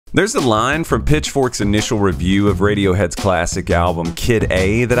There's a line from Pitchfork's initial review of Radiohead's classic album Kid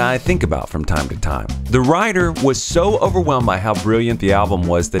A that I think about from time to time. The writer was so overwhelmed by how brilliant the album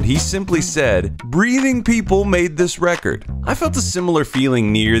was that he simply said, "Breathing people made this record." I felt a similar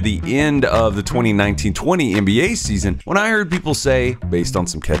feeling near the end of the 2019-20 NBA season when I heard people say, based on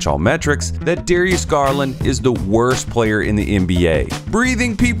some catch-all metrics, that Darius Garland is the worst player in the NBA.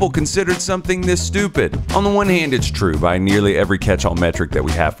 Breathing people considered something this stupid. On the one hand, it's true. By nearly every catch-all metric that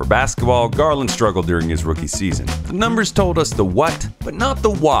we have for basketball, Garland struggled during his rookie season. The numbers told us the what, but not the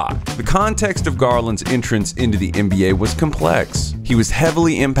why. The context of Garland's entrance into the NBA was complex. He was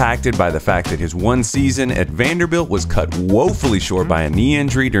heavily impacted by the fact that his one season at Vanderbilt was cut woefully short by a knee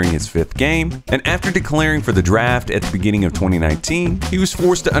injury during his 5th game, and after declaring for the draft at the beginning of 2019, he was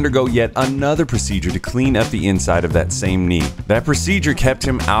forced to undergo yet another procedure to clean up the inside of that same knee. That procedure kept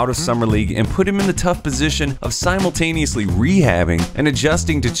him out of Summer League and put him in the tough position of simultaneously rehabbing and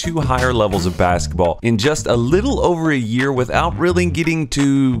adjusting to 2 higher levels of basketball in just a little over a year without really getting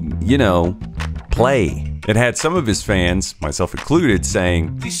to, play. It had some of his fans, myself included,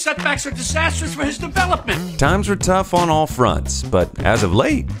 saying, "These setbacks are disastrous for his development." Times were tough on all fronts, but as of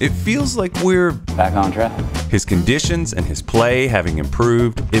late, it feels like we're back on track. His conditions and his play having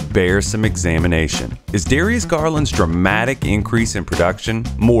improved, it bears some examination. Is Darius Garland's dramatic increase in production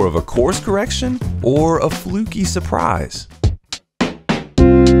more of a course correction or a fluky surprise?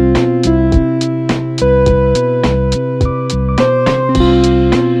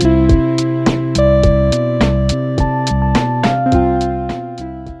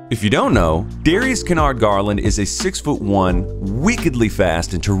 If you don't know, Darius Kennard Garland is a 6'1", wickedly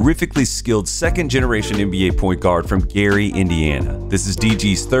fast and terrifically skilled second-generation NBA point guard from Gary, Indiana. This is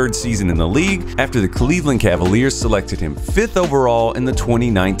DG's 3rd season in the league after the Cleveland Cavaliers selected him 5th overall in the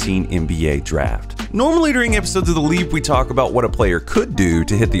 2019 NBA draft. Normally during episodes of The Leap, we talk about what a player could do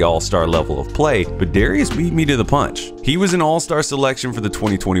to hit the all-star level of play, but Darius beat me to the punch. He was an all-star selection for the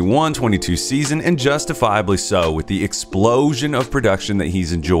 2021-22 season, and justifiably so, with the explosion of production that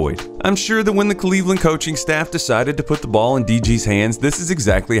he's enjoyed. I'm sure that when the Cleveland coaching staff decided to put the ball in DG's hands, this is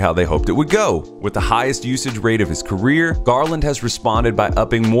exactly how they hoped it would go. With the highest usage rate of his career, Garland has responded by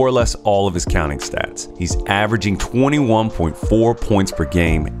upping more or less all of his counting stats. He's averaging 21.4 points per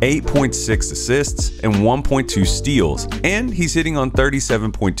game, 8.6 assists, and 1.2 steals, and he's hitting on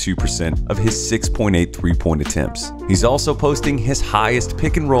 37.2% of his 6.8 three-point attempts. He's also posting his highest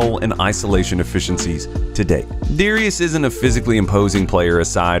pick and roll and isolation efficiencies to date. Darius isn't a physically imposing player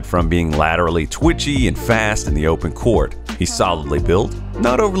aside from being laterally twitchy and fast in the open court. He's solidly built,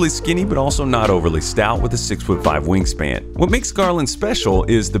 not overly skinny but also not overly stout, with a 6'5" wingspan. What makes Garland special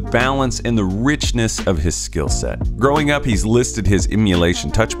is the balance and the richness of his skill set. Growing up, he's listed his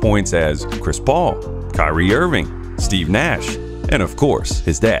emulation touch points as Chris Paul, Kyrie Irving, Steve Nash, and of course,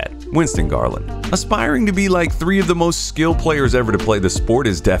 his dad, Winston Garland. Aspiring to be like 3 of the most skilled players ever to play the sport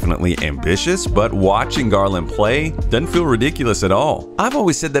is definitely ambitious, but watching Garland play doesn't feel ridiculous at all. I've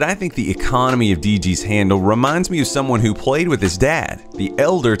always said that I think the economy of DG's handle reminds me of someone who played with his dad, the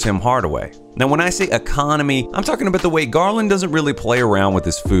elder Tim Hardaway. Now, when I say economy, I'm talking about the way Garland doesn't really play around with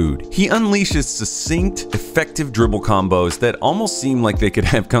his food. He unleashes succinct, effective dribble combos that almost seem like they could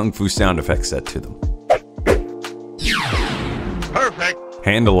have kung fu sound effects set to them. Perfect.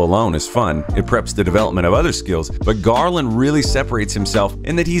 Handle alone is fun, it preps the development of other skills, but Garland really separates himself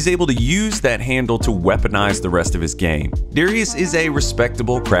in that he's able to use that handle to weaponize the rest of his game. Darius is a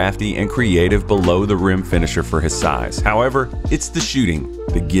respectable, crafty, and creative below-the-rim finisher for his size. However, it's the shooting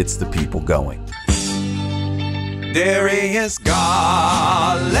that gets the people going. Darius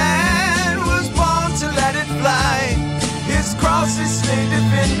Garland was born to let it fly. His crosses slay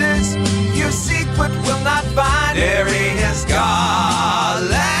defenders, you seek but will not find. Darius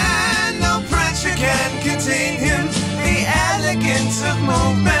Garland, no pressure can contain him. The elegance of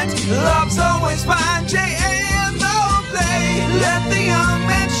movement, love's always fine. J.A. no play, let the young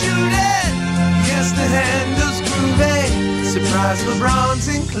man shoot it. Yes, the handle's groovy. Surprise LeBron's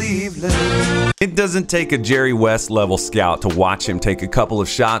in Cleveland. It doesn't take a Jerry West level scout to watch him take a couple of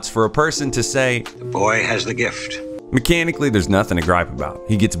shots for a person to say, The boy has the gift. Mechanically, there's nothing to gripe about.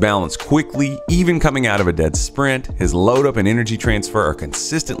 He gets balanced quickly, even coming out of a dead sprint. His load up and energy transfer are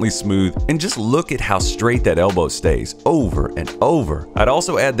consistently smooth, and just look at how straight that elbow stays over and over. I'd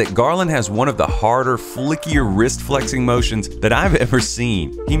also add that Garland has one of the harder, flickier wrist flexing motions that I've ever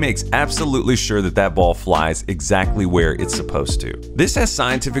seen. He makes absolutely sure that that ball flies exactly where it's supposed to. This has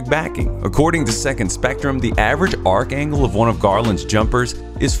scientific backing. According to Second Spectrum, the average arc angle of one of Garland's jumpers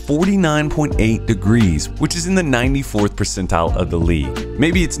is 49.8 degrees, which is in the 94th percentile of the league.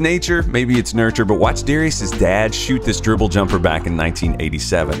 Maybe it's nature, maybe it's nurture, but watch Darius's dad shoot this dribble jumper back in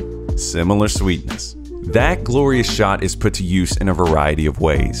 1987. Similar sweetness. That glorious shot is put to use in a variety of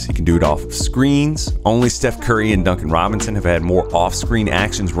ways. He can do it off of screens. Only Steph Curry and Duncan Robinson have had more off-screen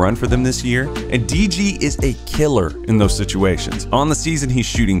actions run for them this year. And DG is a killer in those situations. On the season, he's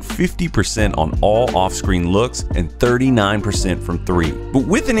shooting 50% on all off-screen looks and 39% from three. But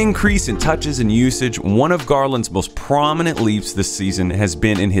with an increase in touches and usage, one of Garland's most prominent leaps this season has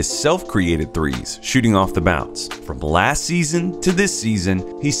been in his self-created threes, shooting off the bounce. From last season to this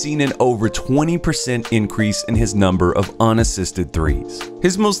season, he's seen an over 20% increase in his number of unassisted threes.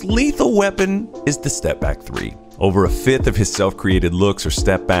 His most lethal weapon is the step back three. Over a fifth of his self-created looks are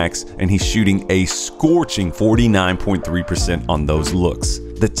step backs, and he's shooting a scorching 49.3% on those looks.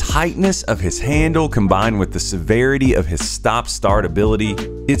 The tightness of his handle combined with the severity of his stop-start ability,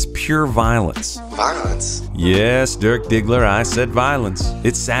 it's pure violence. Violence? Yes, Dirk Diggler, I said violence.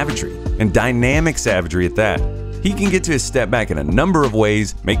 It's savagery, and dynamic savagery at that. He can get to his step back in a number of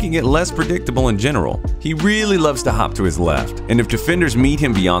ways, making it less predictable in general. He really loves to hop to his left, and if defenders meet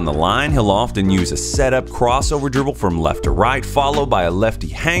him beyond the line, he'll often use a setup crossover dribble from left to right, followed by a lefty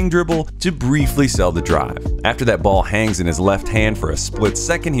hang dribble to briefly sell the drive. After that ball hangs in his left hand for a split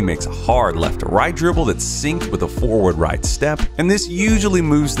second, he makes a hard left to right dribble that's synced with a forward right step, and this usually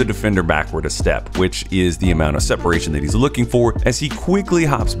moves the defender backward a step, which is the amount of separation that he's looking for as he quickly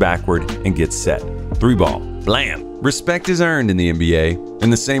hops backward and gets set. Three ball. Blam! Respect is earned in the NBA. In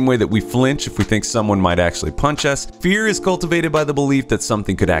the same way that we flinch if we think someone might actually punch us, fear is cultivated by the belief that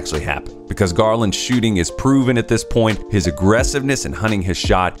something could actually happen. Because Garland's shooting is proven at this point, his aggressiveness in hunting his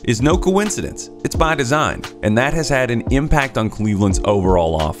shot is no coincidence. It's by design, and that has had an impact on Cleveland's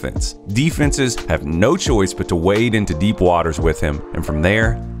overall offense. Defenses have no choice but to wade into deep waters with him, and from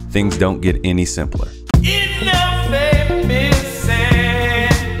there, things don't get any simpler. Enough ain't been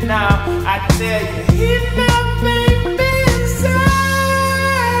said. Now I tell you, enough ain't been said.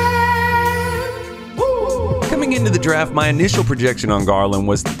 Woo. Coming into the draft, my initial projection on Garland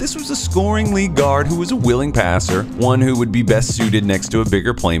was that this was a scoring league guard who was a willing passer, one who would be best suited next to a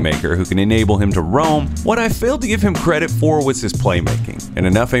bigger playmaker who can enable him to roam. What I failed to give him credit for was his playmaking, and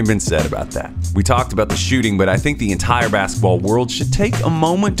enough ain't been said about that. We talked about the shooting, but I think the entire basketball world should take a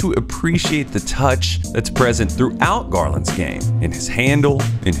moment to appreciate the touch that's present throughout Garland's game, in his handle,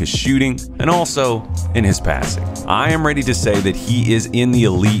 in his shooting, and also in his passing. I am ready to say that he is in the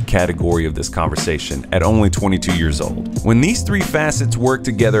elite category of this conversation at only 22 years old. When these three facets work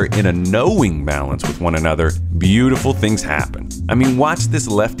together in a knowing balance with one another, beautiful things happen. I mean, watch this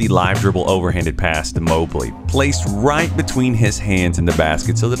lefty live dribble overhanded pass to Mobley, placed right between his hands in the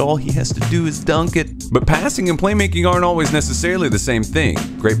basket so that all he has to do is dunk it. But passing and playmaking aren't always necessarily the same thing.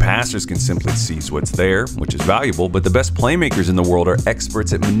 Great passers can simply seize what's there, which is valuable, but the best playmakers in the world are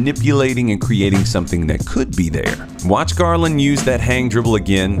experts at manipulating and creating something that could be there. Watch Garland use that hang dribble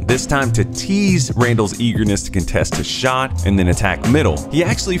again, this time to tease Randall's eagerness to contest his shot and then attack middle. He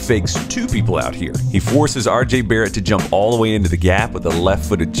actually fakes two people out here. He forces RJ Barrett to jump all the way into the gap with a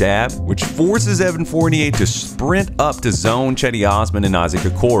left-footed jab, which forces Evan Fournier to sprint up to zone Cedi Osman and Isaac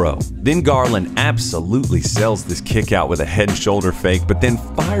Okoro. Then Garland absolutely sells this kick out with a head and shoulder fake, but then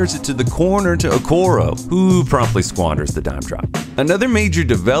fires it to the corner to Okoro, who promptly squanders the dime drop. Another major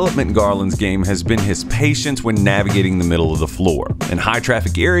development in Garland's game has been his patience when navigating the middle of the floor. In high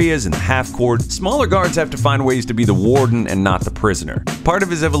traffic areas and the half court, smaller guards have to find ways to be the warden and not the prisoner. Part of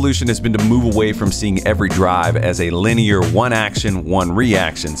his evolution has been to move away from seeing every drive as a linear one action, one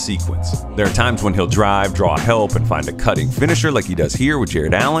reaction sequence. There are times when he'll drive, draw help, and find a cutting finisher like he does here with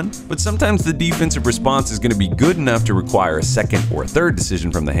Jared Allen, but sometimes the defensive response is going to be good enough to require a second or a third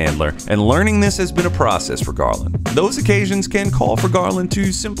decision from the handler, and learning this has been a process for Garland. Those occasions can call for Garland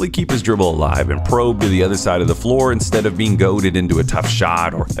to simply keep his dribble alive and probe to the other side of the floor instead of being goaded into a tough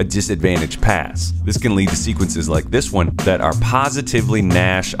shot or a disadvantaged pass. This can lead to sequences like this one that are positively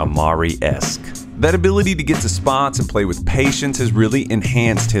Nash Amari-esque. That ability to get to spots and play with patience has really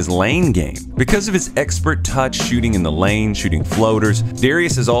enhanced his lane game. Because of his expert touch shooting in the lane, shooting floaters,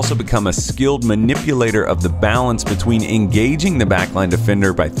 Darius has also become a skilled manipulator of the balance between engaging the backline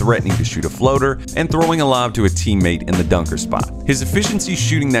defender by threatening to shoot a floater and throwing a lob to a teammate in the dunker spot. His efficiency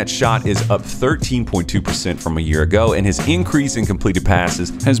shooting that shot is up 13.2% from a year ago, and his increase in completed passes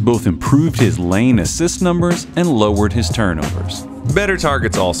has both improved his lane assist numbers and lowered his turnovers. Better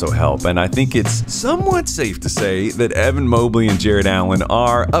targets also help, and I think it's somewhat safe to say that Evan Mobley and Jared Allen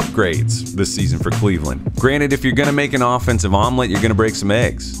are upgrades this season for Cleveland. Granted, if you're going to make an offensive omelet, you're going to break some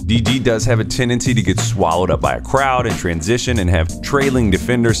eggs. DG does have a tendency to get swallowed up by a crowd in transition and have trailing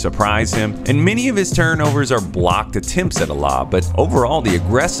defenders surprise him, and many of his turnovers are blocked attempts at a lob, but overall the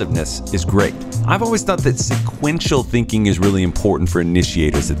aggressiveness is great. I've always thought that sequential thinking is really important for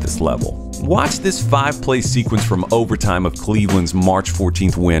initiators at this level. Watch this 5-play sequence from overtime of Cleveland's March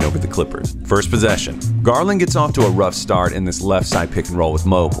 14th win over the Clippers. First possession. Garland gets off to a rough start in this left side pick and roll with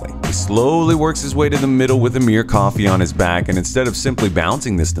Mobley. He slowly works his way to the middle with Amir Coffey on his back, and instead of simply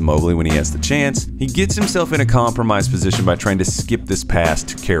bouncing this to Mobley when he has the chance, he gets himself in a compromised position by trying to skip this pass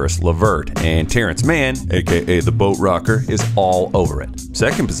to Karis LeVert, and Terrence Mann, aka the boat rocker, is all over it.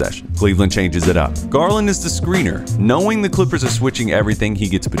 Second possession. Cleveland changes it up. Garland is the screener. Knowing the Clippers are switching everything, he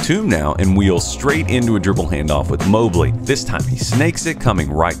gets Batum now and wheels straight into a dribble handoff with Mobley. This time he snakes it,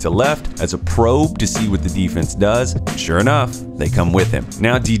 coming right to left as a probe to see what the defense does. Sure enough, they come with him.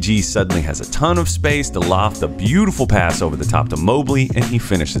 Now DG suddenly has a ton of space to loft a beautiful pass over the top to Mobley, and he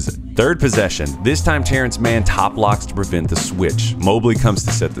finishes it. Third possession. This time Terrence Mann top locks to prevent the switch. Mobley comes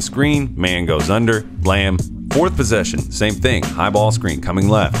to set the screen. Mann goes under. Blam. Fourth possession, same thing, high ball screen coming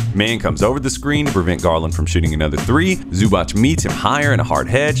left. Mann comes over the screen to prevent Garland from shooting another three. Zubac meets him higher in a hard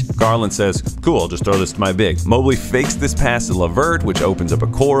hedge. Garland says, cool, I'll just throw this to my big. Mobley fakes this pass to LeVert, which opens up a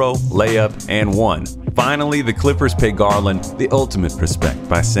Coro, layup, and one. Finally, the Clippers pay Garland the ultimate respect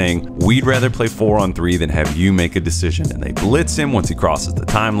by saying, we'd rather play 4-on-3 than have you make a decision, and they blitz him once he crosses the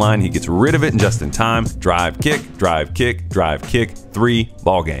timeline. He gets rid of it just in time. Drive, kick, drive, kick, drive, kick, three,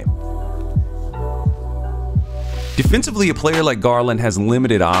 ball game. Defensively, a player like Garland has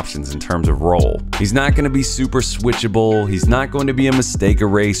limited options in terms of role. He's not going to be super switchable, he's not going to be a mistake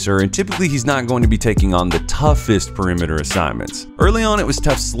eraser, and typically he's not going to be taking on the toughest perimeter assignments. Early on, it was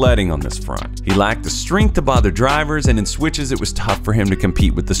tough sledding on this front. He lacked the strength to bother drivers, and in switches it was tough for him to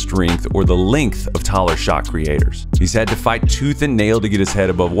compete with the strength or the length of taller shot creators. He's had to fight tooth and nail to get his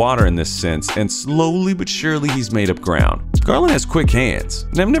head above water in this sense, and slowly but surely he's made up ground. Garland has quick hands,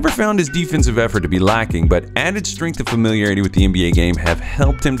 and I've never found his defensive effort to be lacking, but added strength and familiarity with the NBA game have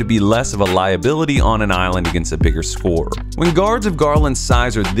helped him to be less of a liability on an island against a bigger scorer. When guards of Garland's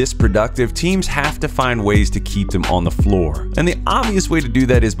size are this productive, teams have to find ways to keep them on the floor, and the obvious way to do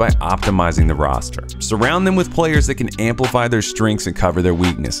that is by optimizing the roster. Surround them with players that can amplify their strengths and cover their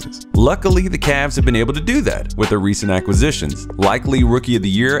weaknesses. Luckily, the Cavs have been able to do that with their recent acquisitions. Likely Rookie of the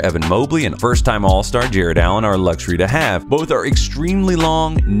Year Evan Mobley and first-time All-Star Jared Allen are a luxury to have. Both are extremely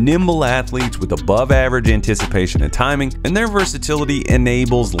long, nimble athletes with above-average anticipation and timing, and their versatility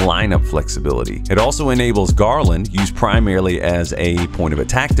enables lineup flexibility. It also enables Garland, used primarily as a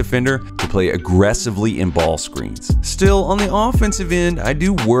point-of-attack defender, to play aggressively in ball screens. Still, on the offensive end, I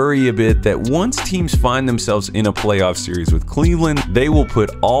do worry a bit that once teams find themselves in a playoff series with Cleveland, they will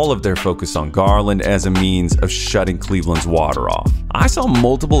put all of their focus on Garland as a means of shutting Cleveland's water off. I saw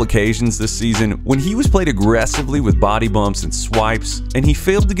multiple occasions this season when he was played aggressively with body bumps and swipes, and he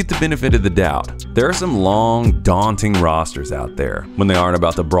failed to get the benefit of the doubt. There are some long, daunting rosters out there. When they aren't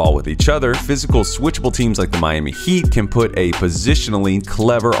about to brawl with each other, physical, switchable teams like the Miami Heat can put a positionally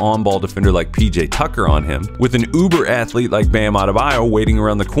clever on-ball defender like PJ Tucker on him, with an uber athlete like Bam Adebayo waiting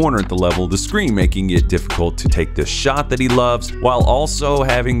around the corner at the level of the screen, making it difficult to take the shot that he loves, while also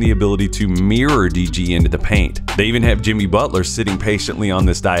having the ability to mirror DG into the paint. They even have Jimmy Butler sitting patiently on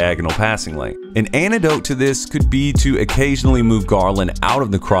this diagonal passing lane. An antidote to this could be to occasionally move Garland out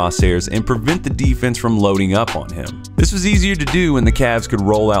of the crosshairs and prevent the defense from loading up on him. This was easier to do when the Cavs could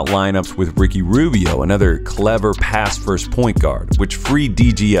roll out lineups with Ricky Rubio, another clever pass-first point guard, which freed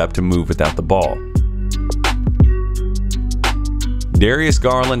DG up to move without the ball. Darius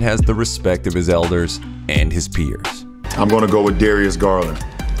Garland has the respect of his elders and his peers. I'm going to go with Darius Garland.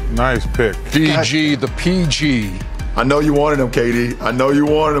 Nice pick. DG, the PG. I know you wanted him, KD. I know you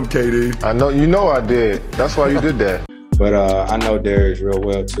wanted him, KD. I know, you know I did. That's why you did that. But I know Darius real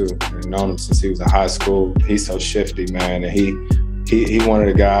well too. I've known him since he was in high school. He's so shifty, man. And he one of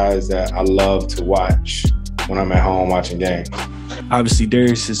the guys that I love to watch when I'm at home watching games. Obviously,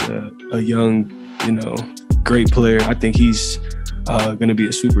 Darius is a young, great player. I think he's going to be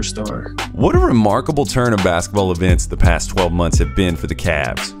a superstar. What a remarkable turn of basketball events the past 12 months have been for the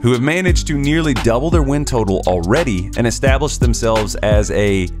Cavs, who have managed to nearly double their win total already and establish themselves as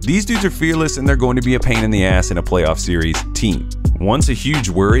these dudes are fearless and they're going to be a pain in the ass in a playoff series team. Once a huge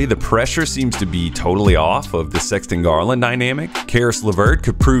worry, the pressure seems to be totally off of the Sexton-Garland dynamic. Karis LeVert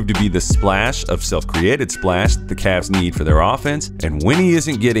could prove to be the splash of self-created splash that the Cavs need for their offense, and when he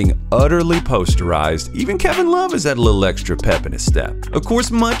isn't getting utterly posterized, even Kevin Love has had a little extra pep in his step. Of course,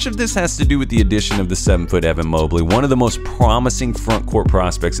 much of this has to do with the addition of the 7-foot Evan Mobley, one of the most promising front court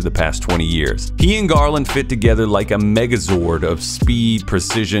prospects of the past 20 years. He and Garland fit together like a megazord of speed,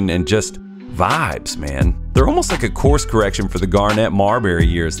 precision, and just vibes, man. They're almost like a course correction for the Garnett-Marbury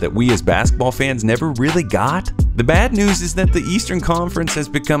years that we as basketball fans never really got. The bad news is that the Eastern Conference has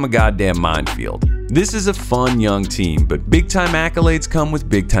become a goddamn minefield. This is a fun young team, but big-time accolades come with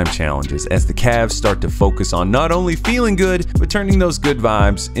big-time challenges as the Cavs start to focus on not only feeling good, but turning those good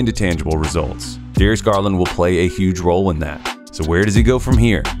vibes into tangible results. Darius Garland will play a huge role in that. So where does he go from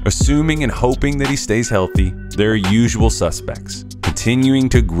here? Assuming and hoping that he stays healthy, there are usual suspects. Continuing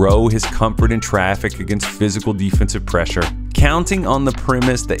to grow his comfort in traffic against physical defensive pressure, counting on the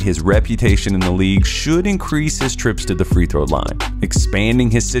premise that his reputation in the league should increase his trips to the free throw line, expanding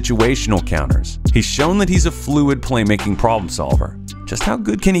his situational counters. He's shown that he's a fluid playmaking problem solver. Just how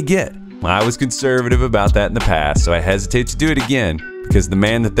good can he get? I was conservative about that in the past, so I hesitate to do it again, because the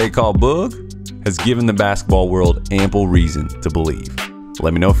man that they call Boog has given the basketball world ample reason to believe.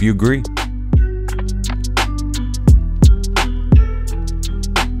 Let me know if you agree.